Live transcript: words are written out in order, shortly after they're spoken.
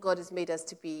God has made us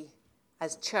to be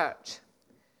as church.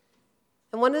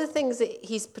 And one of the things that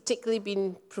he's particularly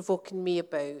been provoking me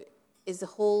about is the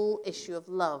whole issue of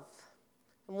love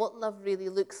and what love really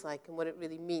looks like and what it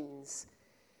really means.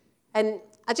 And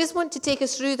I just want to take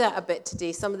us through that a bit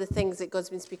today, some of the things that God's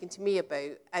been speaking to me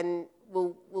about, and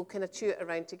we'll kind of chew it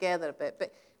around together a bit.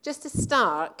 But just to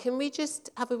start, can we just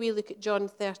have a wee look at John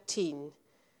 13,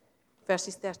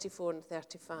 verses 34 and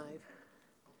 35?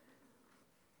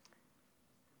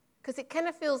 Because it kind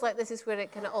of feels like this is where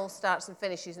it kind of all starts and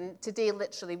finishes. And today,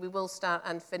 literally, we will start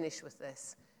and finish with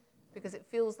this. Because it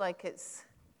feels like it's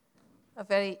a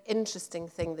very interesting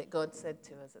thing that God said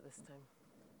to us at this time.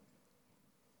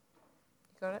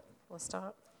 You got it? We'll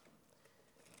start.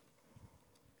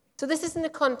 So this is in the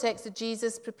context of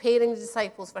Jesus preparing the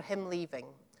disciples for him leaving.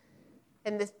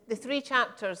 And the three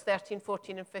chapters, 13,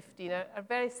 14, and 15, are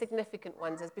very significant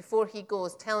ones as before he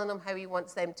goes, telling them how he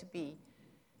wants them to be.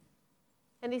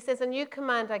 And he says, "A new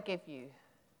command I give you,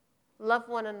 love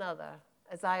one another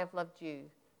as I have loved you.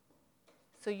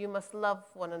 So you must love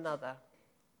one another."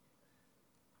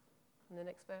 And the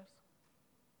next verse.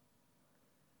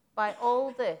 "By all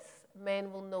this,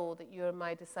 men will know that you are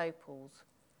my disciples,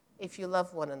 if you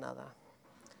love one another."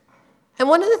 And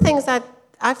one of the things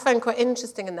I found quite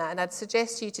interesting in that, and I'd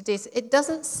suggest to you today, is it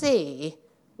doesn't say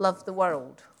love the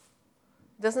world.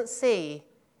 It doesn't say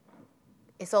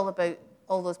it's all about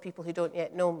all those people who don't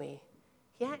yet know me.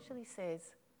 He actually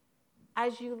says,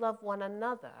 as you love one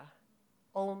another,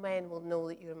 all men will know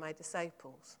that you are my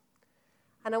disciples.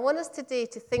 And I want us today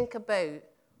to think about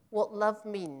what love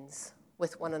means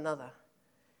with one another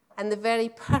and the very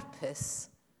purpose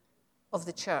of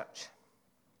the church.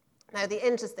 Now, the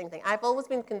interesting thing, I've always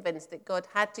been convinced that God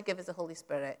had to give us the Holy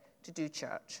Spirit to do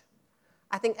church.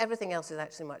 I think everything else is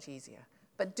actually much easier.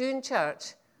 But doing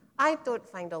church, I don't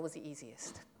find always the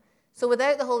easiest. So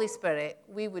without the Holy Spirit,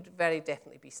 we would very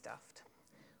definitely be stuffed.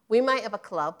 We might have a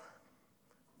club,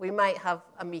 we might have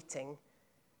a meeting,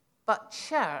 but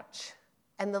church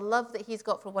and the love that he's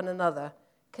got for one another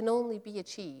can only be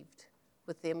achieved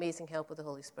with the amazing help of the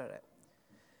Holy Spirit.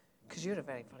 Because you're a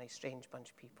very funny, strange bunch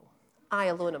of people. I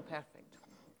alone am perfect.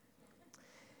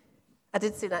 I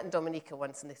did say that in Dominica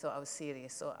once, and they thought I was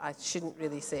serious, so I shouldn't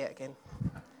really say it again.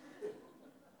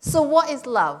 So what is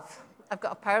love? I've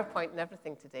got a PowerPoint and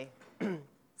everything today.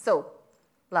 So,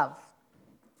 love.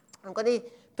 I'm going to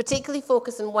particularly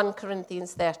focus on 1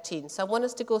 Corinthians 13. So I want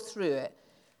us to go through it.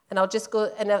 And I'll just go,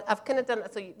 and I've kind of done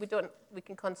it so we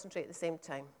can concentrate at the same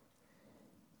time.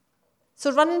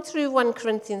 So running through 1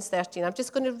 Corinthians 13, I'm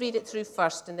just going to read it through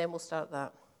first, and then we'll start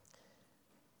that.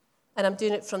 And I'm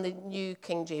doing it from the New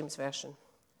King James Version.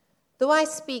 "Though I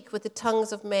speak with the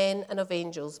tongues of men and of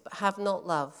angels, but have not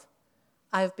love,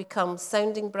 I have become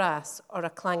sounding brass or a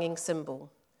clanging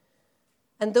cymbal.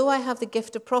 And though I have the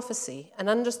gift of prophecy and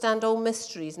understand all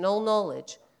mysteries and all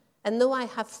knowledge, and though I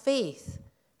have faith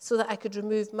so that I could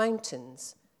remove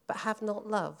mountains, but have not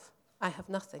love, I have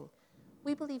nothing."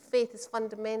 We believe faith is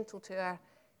fundamental to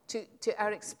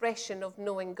our expression of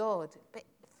knowing God. But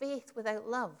faith without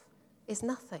love is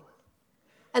nothing.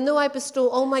 "And though I bestow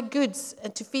all my goods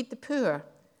and to feed the poor,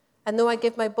 and though I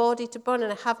give my body to burn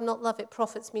and I have not love, it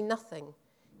profits me nothing."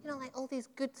 You know, like all these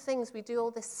good things we do, all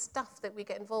this stuff that we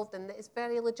get involved in that is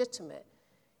very legitimate.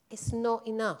 It's not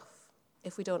enough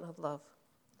if we don't have love.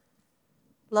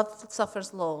 "Love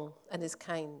suffers long and is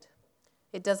kind.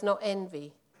 It does not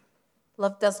envy.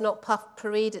 Love does not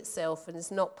parade itself and is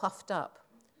not puffed up.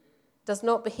 Does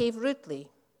not behave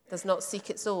rudely. Does not seek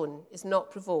its own. Is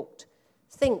not provoked.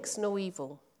 Thinks no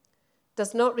evil.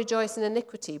 Does not rejoice in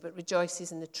iniquity, but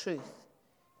rejoices in the truth.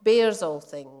 Bears all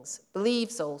things.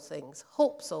 Believes all things.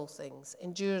 Hopes all things.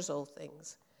 Endures all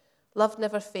things. Love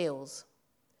never fails.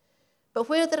 But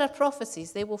where there are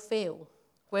prophecies, they will fail.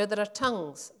 Where there are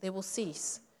tongues, they will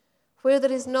cease. Where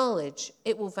there is knowledge,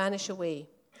 it will vanish away.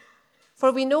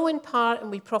 For we know in part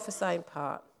and we prophesy in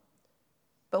part.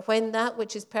 But when that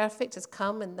which is perfect has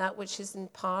come and that which is in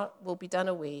part will be done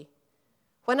away.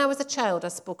 When I was a child, I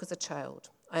spoke as a child.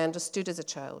 I understood as a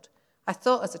child. I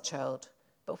thought as a child.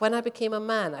 But when I became a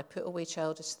man, I put away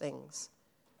childish things.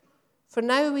 For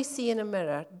now we see in a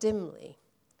mirror dimly.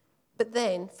 But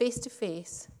then, face to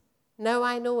face, now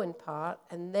I know in part,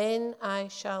 and then I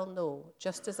shall know,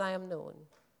 just as I am known.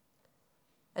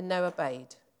 And now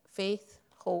abide faith,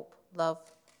 hope,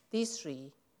 love, these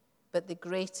three, but the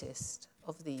greatest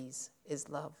of these is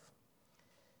love.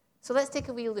 So let's take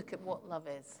a wee look at what love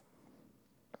is.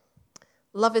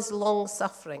 Love is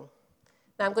long-suffering.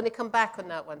 Now, I'm going to come back on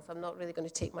that one, so I'm not really going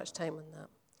to take much time on that.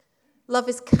 Love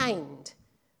is kind.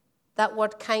 That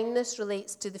word kindness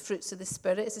relates to the fruits of the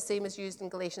Spirit. It's the same as used in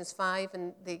Galatians 5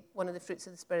 and one of the fruits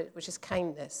of the Spirit, which is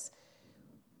kindness,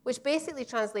 which basically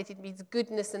translated means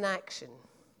goodness in action.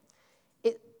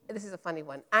 This is a funny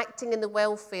one. Acting in the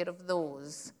welfare of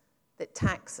those that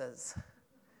tax us.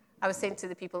 I was saying to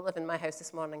the people that live in my house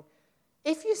this morning,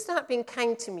 if you start being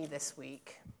kind to me this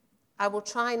week, I will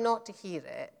try not to hear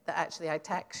it that actually I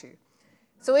tax you.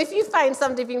 So if you find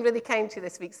somebody being really kind to you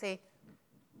this week, say,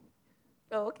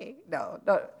 oh, okay. No,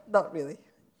 not really.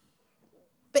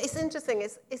 But it's interesting.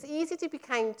 It's easy to be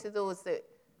kind to those that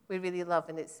we really love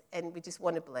and we just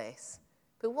want to bless.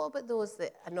 But what about those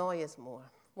that annoy us more?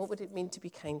 What would it mean to be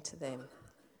kind to them?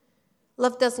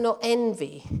 Love does not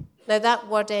envy. Now, that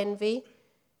word envy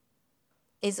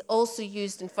is also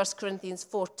used in 1 Corinthians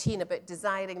 14 about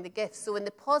desiring the gifts. So in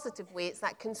the positive way, it's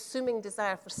that consuming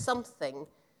desire for something,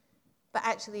 but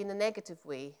actually in a negative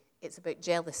way, it's about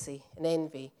jealousy and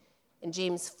envy. In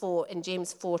James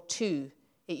 4:2,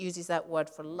 it uses that word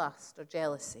for lust or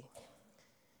jealousy.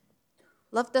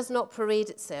 Love does not parade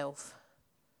itself.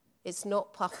 It's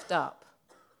not puffed up.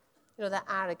 You know, that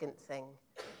arrogant thing.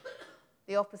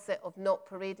 The opposite of not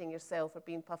parading yourself or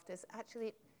being puffed is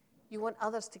actually you want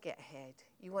others to get ahead.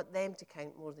 You want them to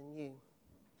count more than you.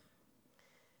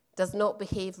 Does not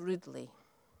behave rudely.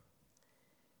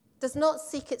 Does not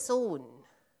seek its own,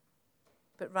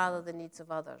 but rather the needs of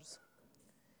others.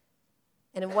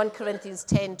 And in 1 Corinthians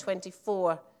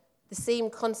 10:24, the same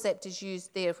concept is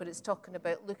used there where it's talking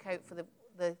about look out for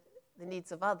the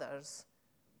needs of others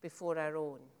before our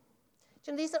own.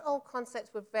 You know, these are all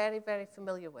concepts we're very, very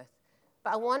familiar with.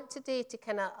 But I want today to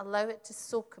kind of allow it to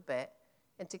soak a bit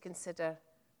and to consider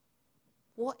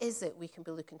what is it we can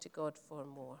be looking to God for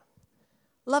more.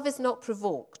 Love is not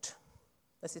provoked.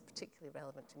 This is particularly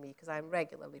relevant to me because I'm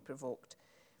regularly provoked.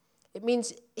 It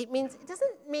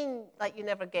doesn't mean like you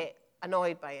never get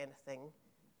annoyed by anything,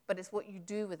 but it's what you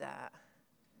do with that.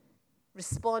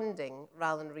 Responding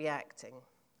rather than reacting.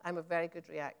 I'm a very good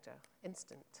reactor.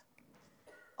 Instant.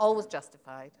 Always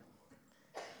justified.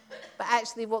 But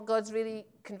actually what God's really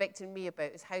convicting me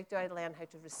about is how do I learn how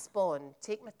to respond,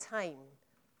 take my time,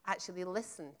 actually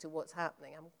listen to what's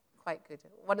happening. I'm quite good.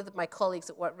 One of my colleagues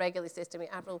at work regularly says to me,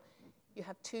 Avril, you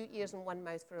have 2 ears and 1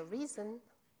 mouth for a reason.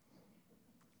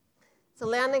 So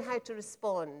learning how to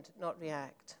respond, not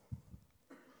react.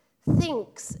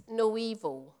 Thinks no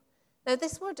evil. Now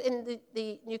this word in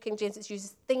the New King James, it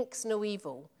uses thinks no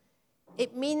evil.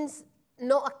 It means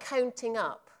not accounting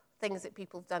up things that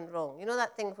people have done wrong. You know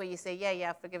that thing where you say, yeah,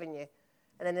 I've forgiven you.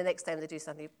 And then the next time they do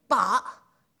something, but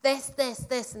this,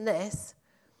 and this.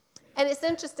 And it's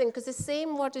interesting because the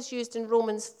same word is used in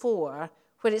Romans 4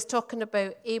 where it's talking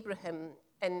about Abraham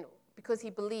and because he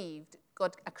believed,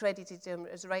 God accredited him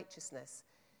as righteousness.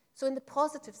 So in the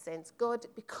positive sense, God,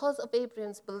 because of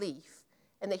Abraham's belief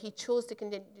and that he chose to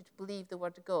continue to believe the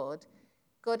word of God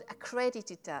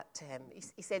accredited that to him.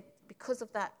 He said, because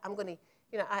of that, I'm going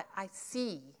to, I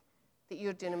see that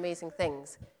you're doing amazing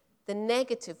things. The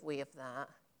negative way of that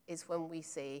is when we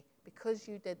say, because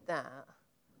you did that,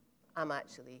 I'm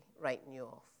actually writing you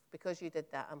off. Because you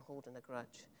did that, I'm holding a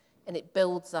grudge. And it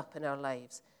builds up in our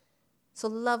lives. So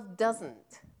love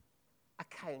doesn't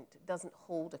doesn't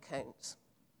hold accounts.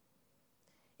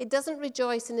 It doesn't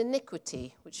rejoice in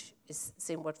iniquity, which is the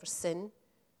same word for sin,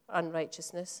 or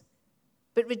unrighteousness,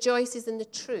 but rejoices in the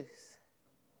truth.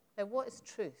 Now, what is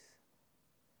truth?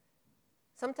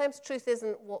 Sometimes truth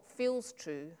isn't what feels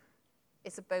true.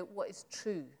 It's about what is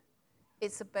true.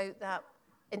 It's about that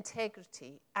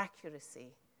integrity,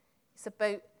 accuracy. It's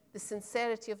about the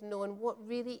sincerity of knowing what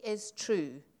really is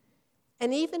true.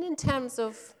 And even in terms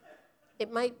of,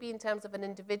 it might be in terms of an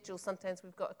individual, sometimes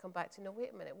we've got to come back to, no,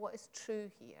 wait a minute, what is true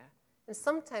here? And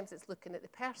sometimes it's looking at the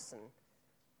person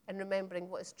and remembering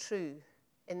what is true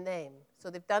in them. So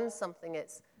they've done something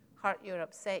that's hurt you or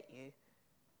upset you,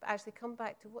 but actually come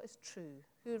back to what is true.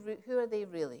 Who are they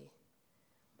really?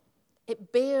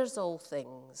 It bears all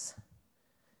things.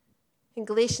 In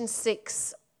Galatians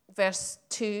 6, verse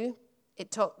 2,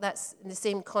 that's in the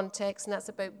same context, and that's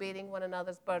about bearing one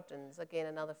another's burdens. Again,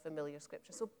 another familiar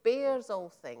scripture. So bears all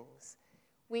things.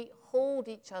 We hold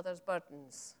each other's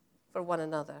burdens for one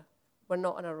another. We're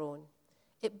not on our own.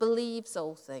 It believes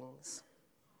all things.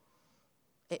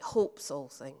 It hopes all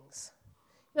things.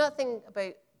 You know that thing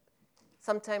about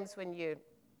sometimes when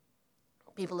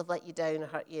people have let you down or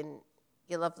hurt you and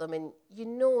you love them and you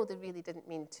know they really didn't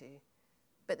mean to.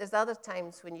 But there's other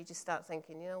times when you just start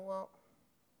thinking, you know what?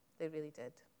 They really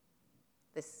did.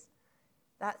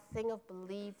 That thing of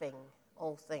believing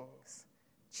all things,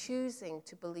 choosing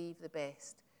to believe the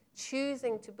best,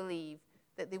 choosing to believe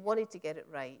that they wanted to get it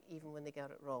right even when they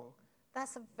got it wrong.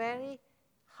 That's a very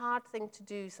hard thing to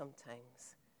do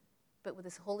sometimes. But with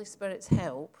the Holy Spirit's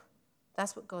help,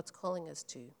 that's what God's calling us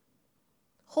to.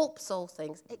 Hopes all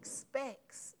things,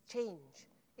 expects change,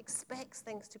 expects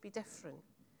things to be different,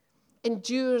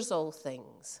 endures all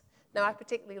things. Now, I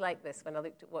particularly like this when I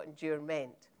looked at what endure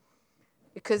meant,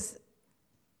 because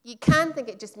you can think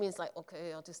it just means like,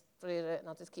 okay, I'll just throw it and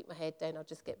I'll just keep my head down, I'll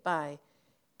just get by.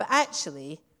 But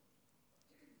actually,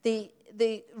 the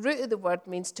root of the word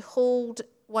means to hold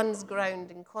one's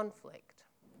ground in conflict.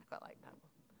 I quite like that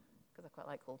one, because I quite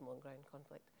like holding my own ground in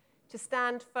conflict. To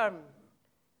stand firm,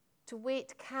 to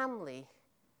wait calmly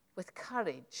with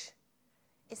courage.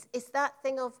 It's that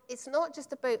thing of, it's not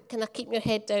just about, can I keep your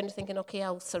head down and thinking, okay,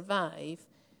 I'll survive,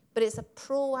 but it's a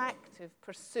proactive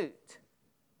pursuit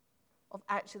of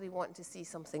actually wanting to see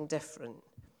something different.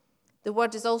 The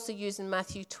word is also used in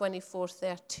Matthew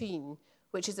 24:13,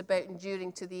 which is about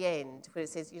enduring to the end, where it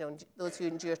says, those who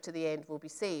endure to the end will be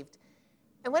saved.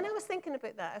 And when I was thinking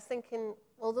about that, I was thinking,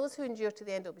 well, those who endure to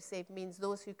the end will be saved means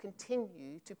those who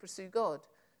continue to pursue God,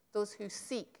 those who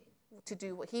seek to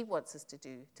do what he wants us to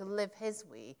do, to live his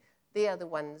way. They are the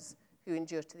ones who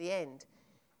endure to the end.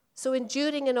 So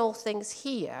enduring in all things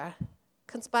here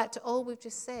comes back to all we've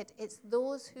just said. It's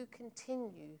those who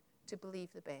continue to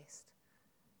believe the best,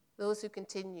 those who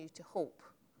continue to hope,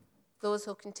 those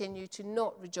who continue to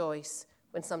not rejoice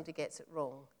when somebody gets it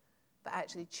wrong, but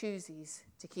actually chooses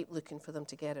to keep looking for them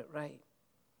to get it right.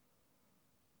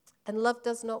 And love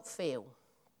does not fail.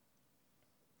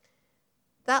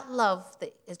 That love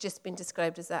that has just been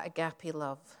described as that agape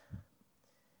love.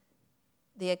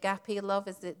 The agape love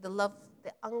is the love,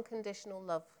 the unconditional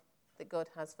love that God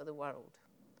has for the world.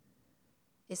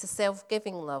 It's a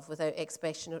self-giving love without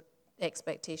expectation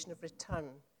of return.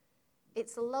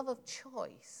 It's a love of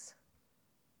choice.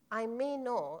 I may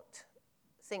not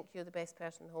think you're the best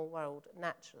person in the whole world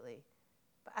naturally,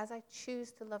 but as I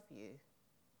choose to love you,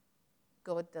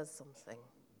 God does something.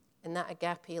 And that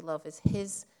agape love is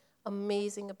his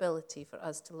amazing ability for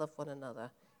us to love one another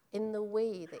in the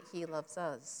way that he loves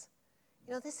us.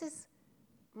 This is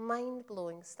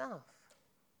mind-blowing stuff.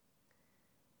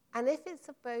 And if it's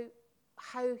about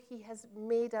how he has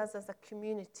made us as a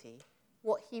community,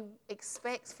 what he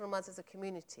expects from us as a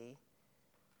community,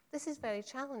 this is very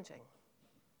challenging,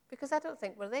 because I don't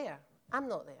think we're there. I'm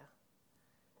not there.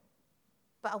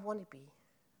 But I want to be.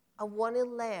 I want to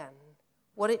learn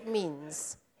what it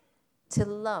means to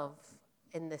love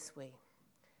in this way.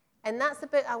 And that's the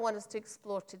bit I want us to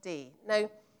explore today. Now,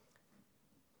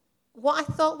 what I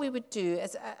thought we would do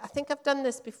is, I think I've done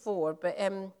this before, but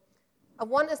I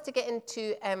want us to get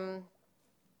into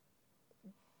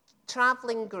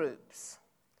traveling groups.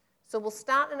 So we'll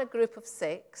start in a group of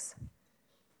 6,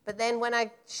 but then when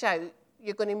I shout,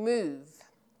 you're going to move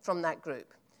from that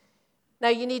group. Now,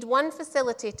 you need one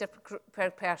facilitator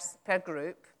per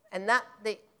group, and that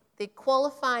the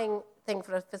qualifying thing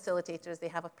for a facilitator is they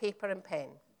have a paper and pen.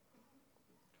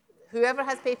 Whoever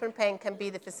has paper and pen can be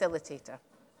the facilitator.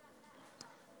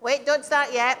 Wait, don't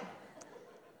start yet.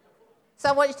 So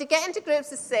I want you to get into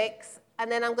groups of 6,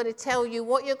 and then I'm going to tell you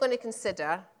what you're going to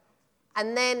consider,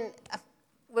 and then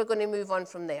we're going to move on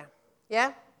from there.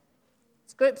 Yeah?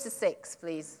 It's groups of 6,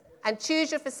 please. And choose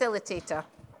your facilitator.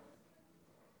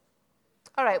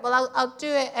 All right, well, I'll do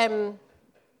it. Actually,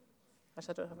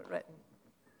 I don't have it written.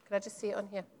 Can I just see it on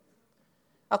here?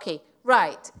 Okay,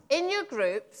 right. In your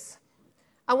groups,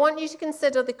 I want you to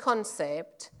consider the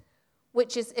concept,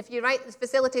 which is, if you write, the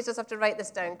facilitators have to write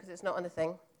this down because it's not on the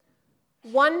thing.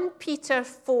 1 Peter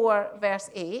 4, verse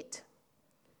 8.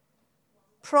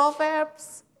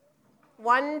 Proverbs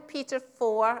 1 Peter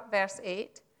 4, verse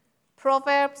 8.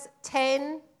 Proverbs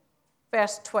 10,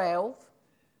 verse 12.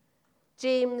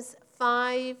 James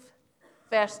 5,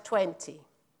 verse 20.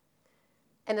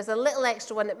 And there's a little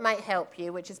extra one that might help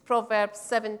you, which is Proverbs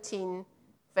 17,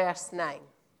 verse 9.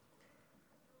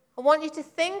 I want you to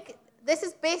think, this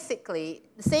is basically,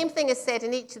 the same thing is said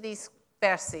in each of these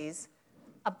verses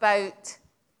about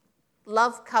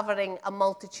love covering a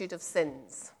multitude of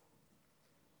sins.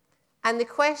 And the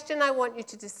question I want you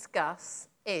to discuss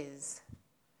is,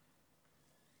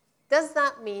 does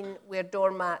that mean we're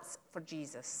doormats for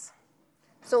Jesus?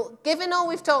 So given all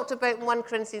we've talked about in 1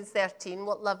 Corinthians 13,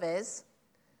 what love is,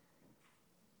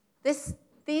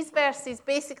 these verses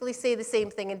basically say the same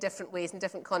thing in different ways, in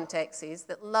different contexts,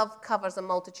 that love covers a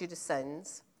multitude of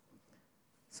sins.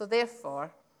 So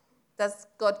therefore, does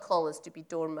God call us to be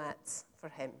doormats for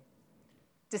him?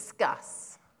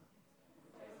 Discuss.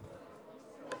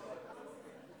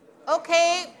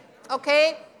 Okay.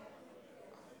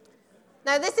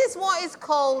 Now, this is what is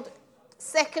called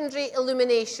secondary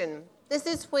illumination. This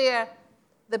is where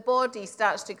the body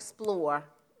starts to explore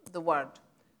the word.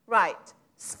 Right.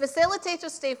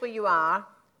 Facilitators, stay where you are,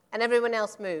 and everyone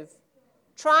else move.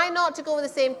 Try not to go with the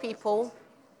same people.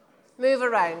 Move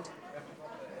around.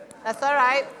 That's all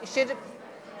right. You should.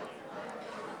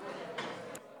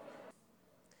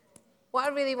 What I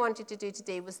really wanted to do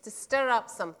today was to stir up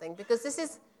something, because this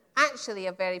is actually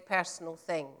a very personal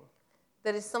thing.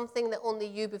 There is something that only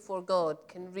you before God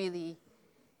can really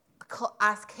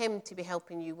ask him to be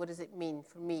helping you. What does it mean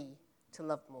for me to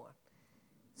love more?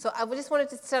 So I just wanted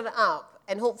to stir it up,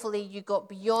 and hopefully you got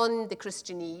beyond the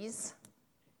Christianese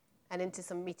and into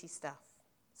some meaty stuff.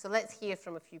 So let's hear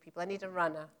from a few people. I need a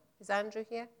runner. Is Andrew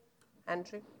here?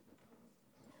 Andrew?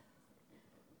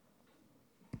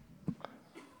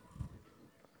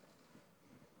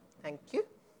 Thank you.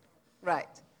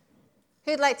 Right.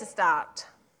 Who'd like to start?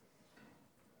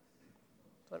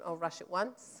 Don't all rush at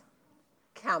once.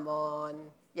 Come on.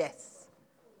 Yes.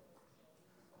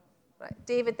 Right.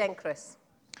 David, then Chris.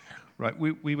 Right.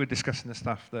 We were discussing the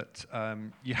stuff that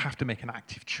you have to make an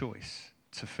active choice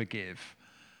to forgive.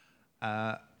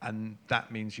 And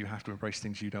that means you have to embrace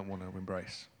things you don't want to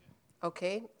embrace.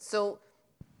 Okay. So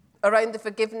around the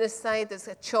forgiveness side, there's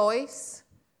a choice.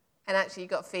 And actually, you've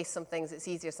got to face some things. It's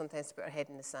easier sometimes to put our head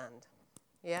in the sand.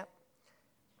 Yeah?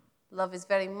 Love is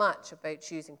very much about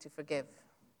choosing to forgive.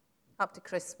 Up to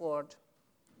Chris Ward.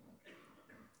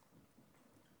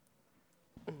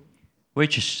 We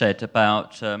just said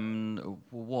about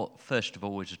what, first of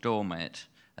all, is a doormat.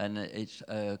 And it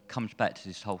comes back to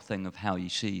this whole thing of how you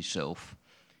see yourself,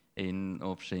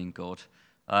 obviously in God.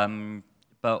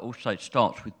 But also it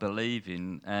starts with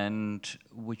believing, and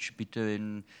we should be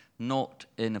doing not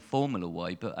in a formula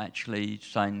way, but actually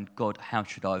saying, God, how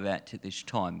should I react at this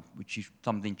time? Which is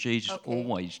something Jesus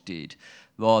always did,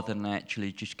 rather than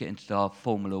actually just get into the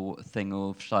formula thing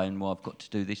of saying, well, I've got to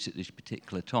do this at this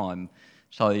particular time.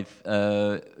 So if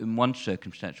in one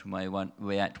circumstance we may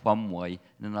react one way,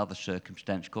 in another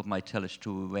circumstance God may tell us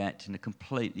to react in a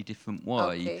completely different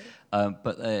way,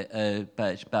 but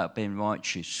it's about being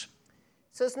righteous.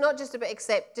 So it's not just about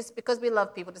just because we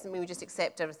love people doesn't mean we just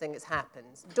accept everything that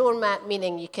happens. Doormat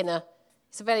meaning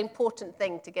it's a very important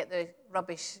thing to get the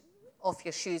rubbish off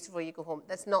your shoes before you go home.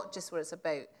 That's not just what it's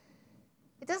about.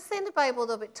 It does say in the Bible,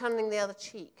 though, about turning the other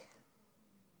cheek.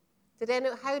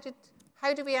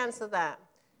 How do we answer that?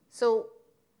 So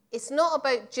it's not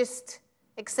about just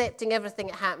accepting everything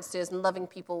that happens to us and loving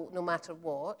people no matter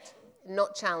what, and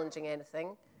not challenging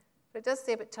anything. But it does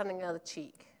say about turning the other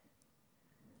cheek.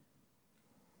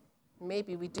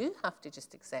 Maybe we do have to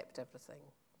just accept everything.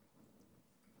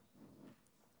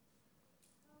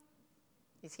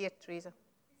 He's here, Teresa.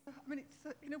 I mean,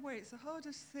 in a way, it's the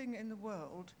hardest thing in the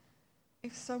world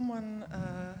if someone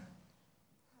has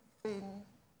been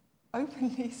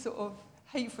openly sort of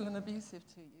hateful and abusive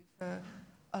to you for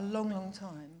a long, long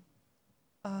time,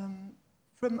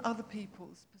 from other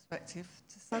people's perspective,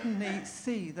 to suddenly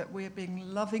see that we're being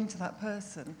loving to that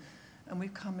person and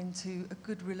we've come into a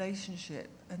good relationship,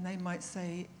 and they might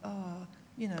say,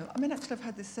 actually I've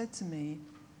had this said to me,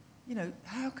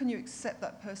 how can you accept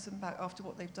that person back after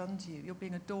what they've done to you? You're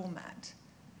being a doormat.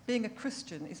 Being a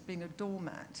Christian is being a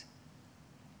doormat.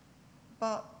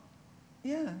 But,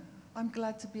 yeah, I'm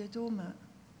glad to be a doormat.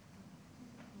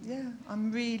 Yeah,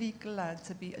 I'm really glad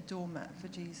to be a doormat for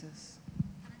Jesus.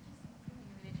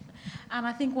 And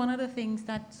I think one of the things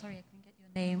that, sorry, I couldn't get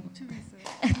your name.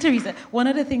 Teresa. One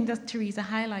of the things that Teresa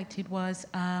highlighted was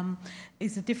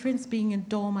is the difference being a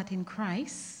doormat in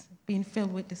Christ, being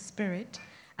filled with the Spirit,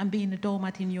 and being a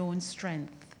doormat in your own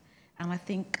strength. And I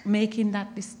think making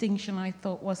that distinction, I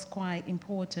thought, was quite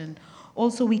important.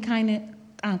 Also, we kind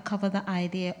of cover the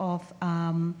idea of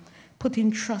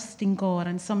putting trust in God,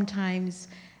 and sometimes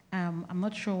I'm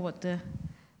not sure what the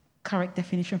correct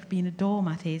definition of being a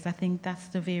doormat is. I think that's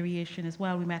the variation as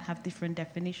well. We might have different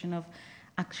definition of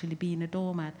actually being a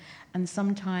doormat, and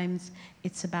sometimes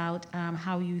it's about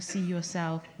how you see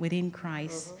yourself within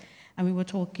Christ. And we were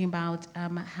talking about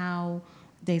how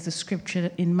there's a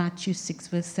scripture in Matthew 6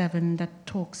 verse 7 that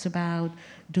talks about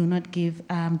do not give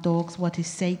dogs what is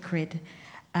sacred.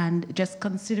 And just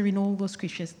considering all those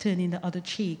scriptures, turning the other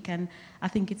cheek. And I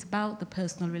think it's about the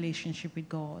personal relationship with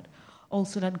God.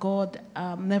 Also that God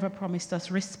never promised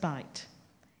us respite.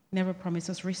 Never promised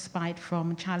us respite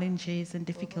from challenges and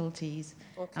difficulties.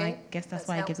 Okay. And I guess that's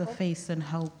why helpful. It gives a face and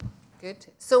hope. Good.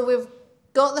 So we've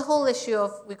got the whole issue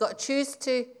of we've got to choose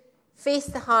to face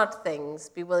the hard things,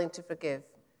 be willing to forgive.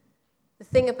 The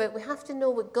thing about we have to know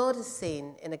what God is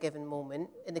saying in a given moment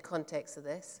in the context of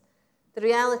this. The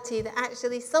reality that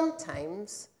actually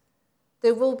sometimes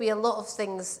there will be a lot of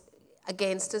things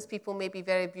against us. People may be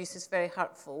very abusive, very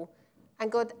hurtful.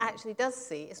 And God actually does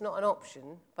say it's not an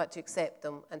option, but to accept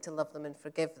them and to love them and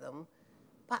forgive them.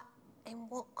 But in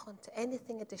what context?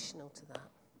 Anything additional to that?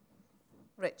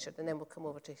 Richard, and then we'll come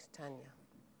over to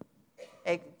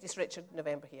Tanya. Just Richard,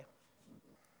 November here.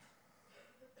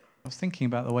 I was thinking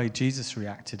about the way Jesus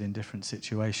reacted in different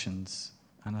situations,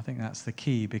 and I think that's the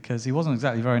key, because he wasn't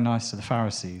exactly very nice to the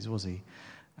Pharisees, was he?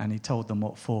 And he told them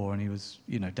what for, and he was,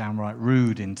 downright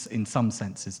rude in some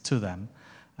senses to them,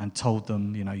 and told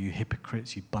them, you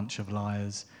hypocrites, you bunch of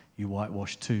liars, you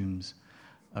whitewashed tombs.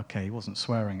 Okay, he wasn't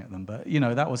swearing at them, but,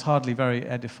 that was hardly very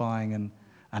edifying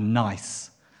and nice.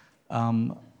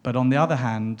 But on the other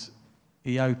hand,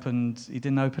 he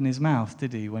didn't open his mouth,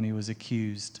 did he, when he was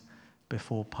accused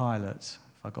before Pilate,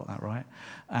 if I got that right.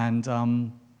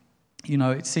 And,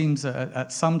 it seems that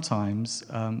at some times,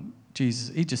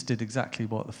 Jesus, he just did exactly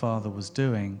what the Father was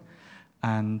doing.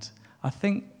 And I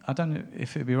don't know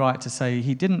if it would be right to say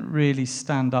he didn't really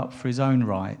stand up for his own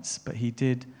rights, but he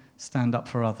did stand up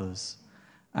for others.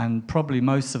 And probably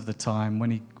most of the time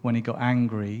when he got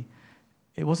angry,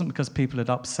 it wasn't because people had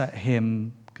upset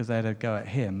him because they had a go at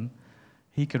him.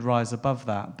 He could rise above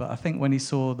that. But I think when he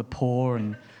saw the poor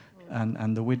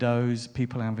and the widows,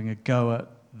 people having a go at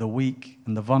the weak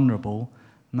and the vulnerable,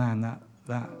 man,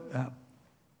 that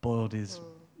boiled his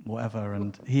whatever,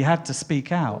 and he had to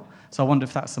speak out. So I wonder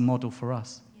if that's a model for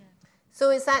us. Yeah. So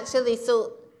it's actually,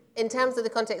 in terms of the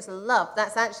context of love,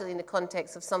 that's actually in the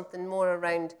context of something more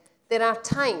around, there are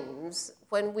times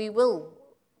when we will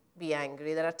be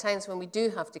angry, there are times when we do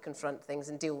have to confront things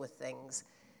and deal with things,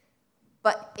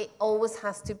 but it always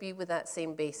has to be with that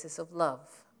same basis of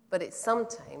love. But it's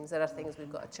sometimes there are things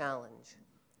we've got to challenge.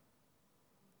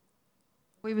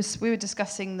 We were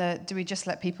discussing do we just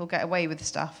let people get away with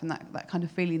stuff, and that kind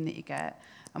of feeling that you get.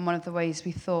 And one of the ways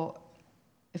we thought,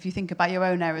 if you think about your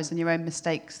own errors and your own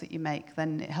mistakes that you make,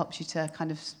 then it helps you to kind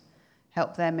of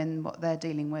help them in what they're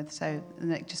dealing with. So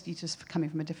and you're just coming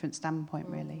from a different standpoint,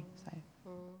 really. So.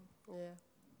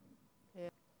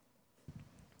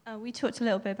 We talked a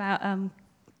little bit about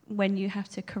when you have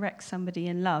to correct somebody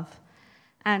in love.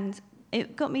 And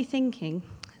it got me thinking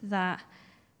that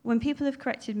when people have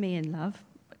corrected me in love,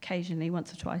 occasionally,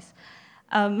 once or twice,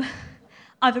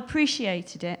 I've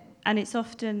appreciated it, and it's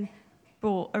often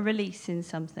brought a release in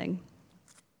something.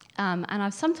 And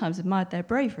I've sometimes admired their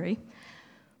bravery.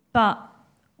 But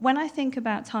when I think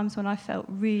about times when I felt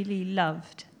really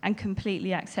loved and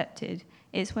completely accepted,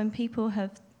 it's when people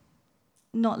have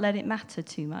not let it matter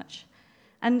too much.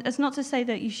 And it's not to say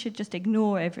that you should just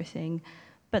ignore everything,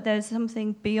 but there's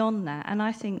something beyond that. And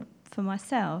I think for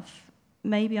myself,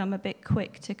 maybe I'm a bit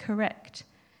quick to correct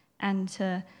and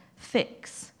to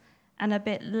fix, and a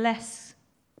bit less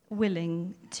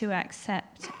willing to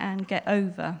accept and get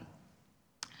over.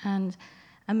 And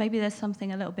maybe there's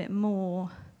something a little bit more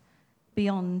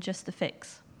beyond just the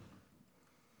fix.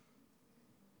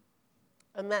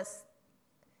 And that's,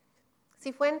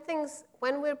 see, when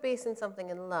we're basing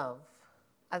something in love,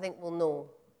 I think we'll know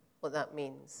what that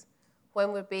means.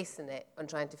 When we're basing it on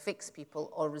trying to fix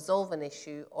people or resolve an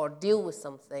issue or deal with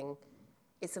something,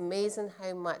 it's amazing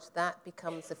how much that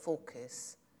becomes the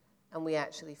focus and we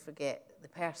actually forget the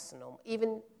personal,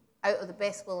 even out of the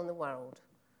best will in the world.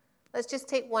 Let's just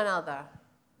take one other.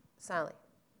 Sally.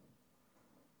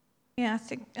 Yeah,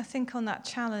 I think on that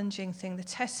challenging thing, the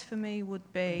test for me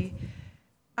would be,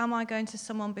 am I going to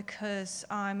someone because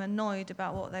I'm annoyed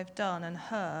about what they've done and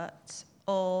hurt,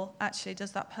 or actually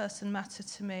does that person matter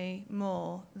to me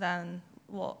more than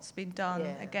what's been done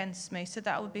against me? So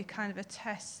that would be kind of a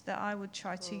test that I would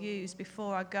try to use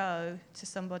before I go to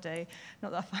somebody.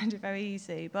 Not that I find it very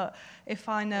easy, but if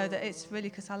I know that it's really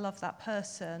because I love that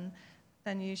person,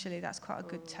 then usually that's quite a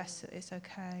good test that it's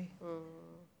okay.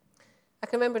 I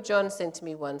can remember John saying to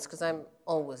me once, because I'm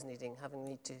always need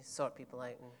to sort people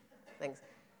out and things.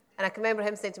 And I can remember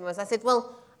him saying to me once, I said,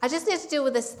 well, I just need to deal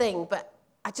with this thing, but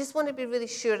I just want to be really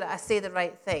sure that I say the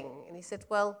right thing. And he said,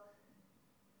 well,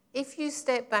 if you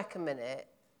step back a minute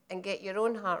and get your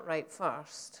own heart right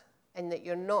first, and that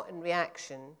you're not in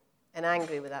reaction and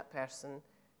angry with that person,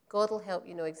 God will help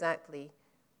you know exactly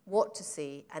what to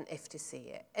say and if to say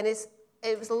it. And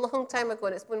it was a long time ago,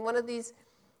 and it's been one of these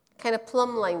kind of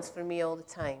plumb lines for me all the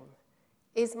time.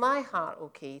 Is my heart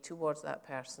okay towards that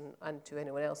person and to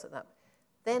anyone else at that?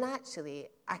 Then actually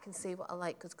I can say what I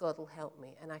like because God will help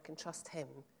me, and I can trust him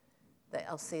that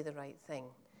I'll say the right thing.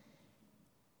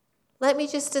 Let me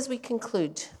just, as we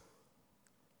conclude,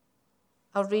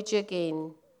 I'll read you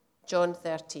again, John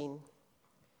 13.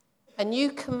 A new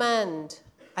command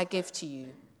I give to you,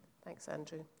 thanks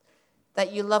Andrew,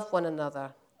 that you love one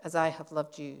another as I have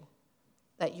loved you,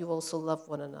 that you also love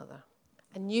one another.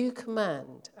 A new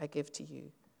command I give to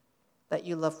you, that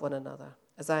you love one another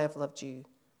as I have loved you.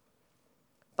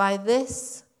 By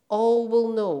this, all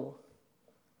will know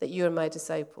that you are my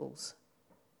disciples,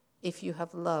 if you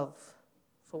have love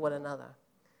for one another.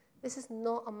 This is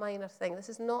not a minor thing. This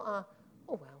is not a,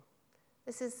 oh well.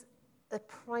 This is the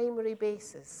primary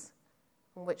basis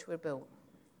on which we're built.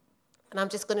 And I'm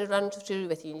just going to run through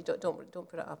with you, and you don't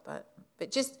put it up.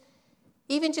 But just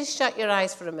shut your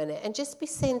eyes for a minute and just be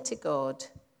saying to God,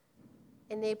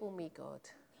 enable me, God,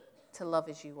 to love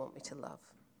as you want me to love.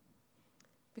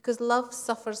 Because love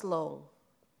suffers long.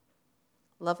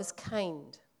 Love is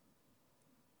kind.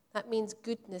 That means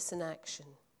goodness in action,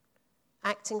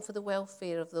 acting for the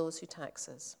welfare of those who tax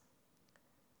us.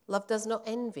 Love does not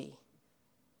envy.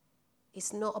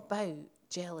 It's not about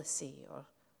jealousy or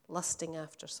lusting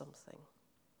after something.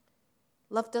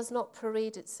 Love does not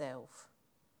parade itself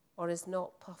or is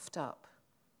not puffed up.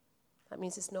 That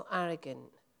means it's not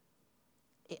arrogant.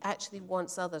 It actually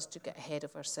wants others to get ahead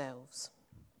of ourselves.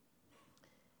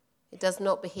 It does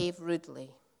not behave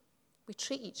rudely. We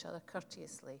treat each other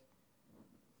courteously.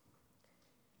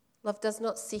 Love does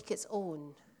not seek its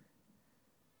own.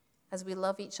 As we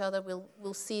love each other,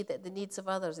 we'll see that the needs of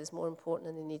others is more important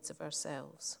than the needs of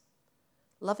ourselves.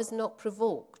 Love is not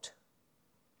provoked.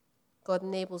 God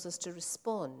enables us to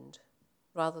respond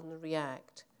rather than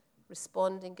react.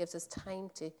 Responding gives us time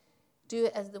to do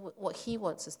it as what he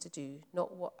wants us to do,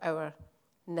 not what our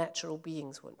natural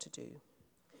beings want to do.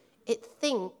 It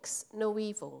thinks no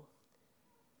evil.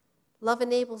 Love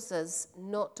enables us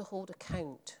not to hold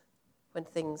account when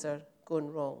things are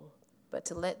going wrong, but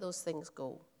to let those things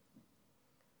go.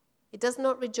 It does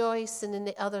not rejoice in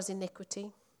the other's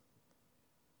iniquity,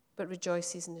 but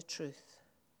rejoices in the truth.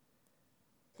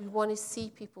 We want to see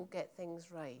people get things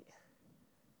right.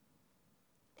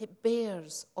 It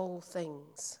bears all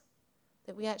things,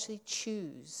 that we actually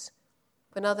choose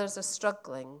when others are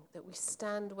struggling, that we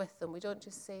stand with them. We don't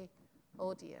just say,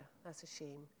 oh dear, that's a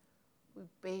shame. We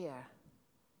bear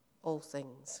all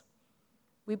things.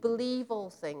 We believe all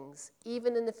things,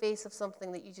 even in the face of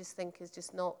something that you just think is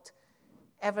just not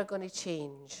ever going to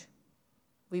change.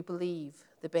 We believe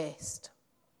the best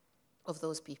of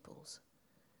those peoples.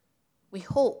 We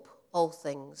hope all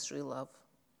things through love.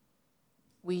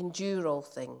 We endure all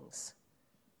things.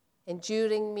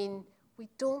 Enduring means we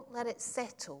don't let it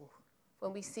settle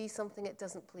when we see something that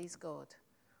doesn't please God.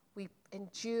 We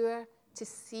endure to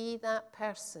see that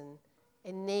person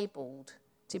enabled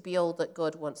to be all that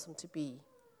God wants them to be.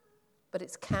 But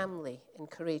it's calmly and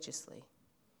courageously.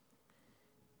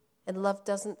 And love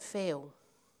doesn't fail.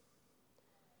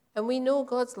 And we know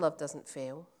God's love doesn't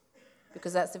fail,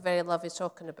 because that's the very love he's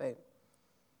talking about.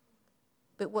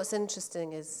 But what's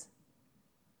interesting is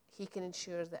he can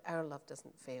ensure that our love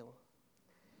doesn't fail.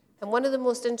 And one of the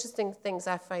most interesting things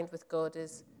I find with God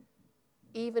is,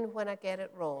 even when I get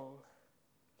it wrong,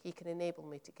 he can enable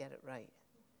me to get it right.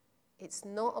 It's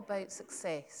not about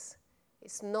success.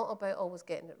 It's not about always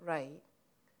getting it right,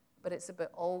 but it's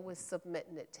about always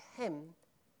submitting it to him,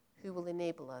 who will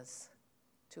enable us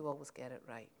to always get it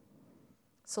right.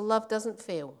 So love doesn't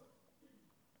fail.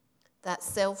 That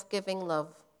self-giving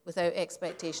love without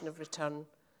expectation of return,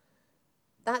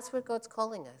 that's where God's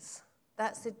calling us.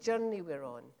 That's the journey we're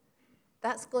on.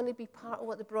 That's going to be part of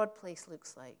what the broad place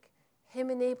looks like.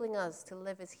 Him enabling us to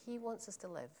live as he wants us to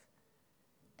live.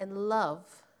 And love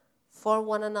for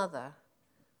one another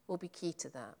will be key to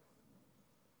that.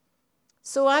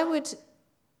 So I would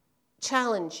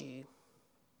challenge you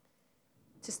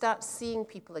to start seeing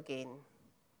people again,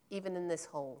 even in this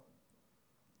hall.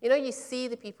 You know, you see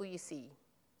the people you see.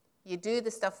 You do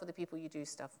the stuff with the people you do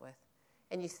stuff with.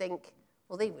 And you think,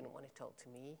 well, they wouldn't want to talk to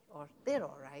me, or they're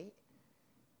all right.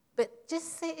 But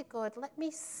just say to God, let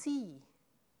me see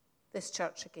this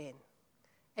church again.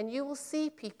 And you will see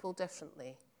people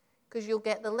differently, because you'll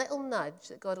get the little nudge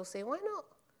that God will say, why not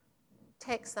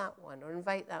text that one or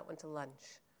invite that one to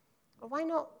lunch? Or why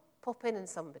not pop in on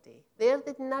somebody? They're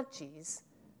the nudges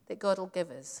that God will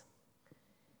give us.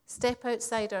 Step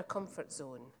outside our comfort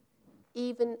zone,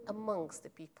 even amongst the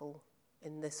people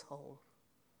in this hall.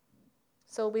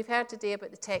 So we've heard today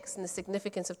about the text and the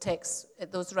significance of texts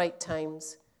at those right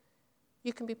times.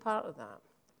 You can be part of that.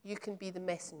 You can be the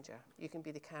messenger. You can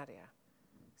be the carrier.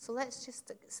 So let's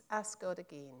just ask God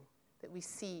again that we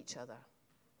see each other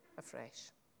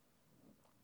afresh.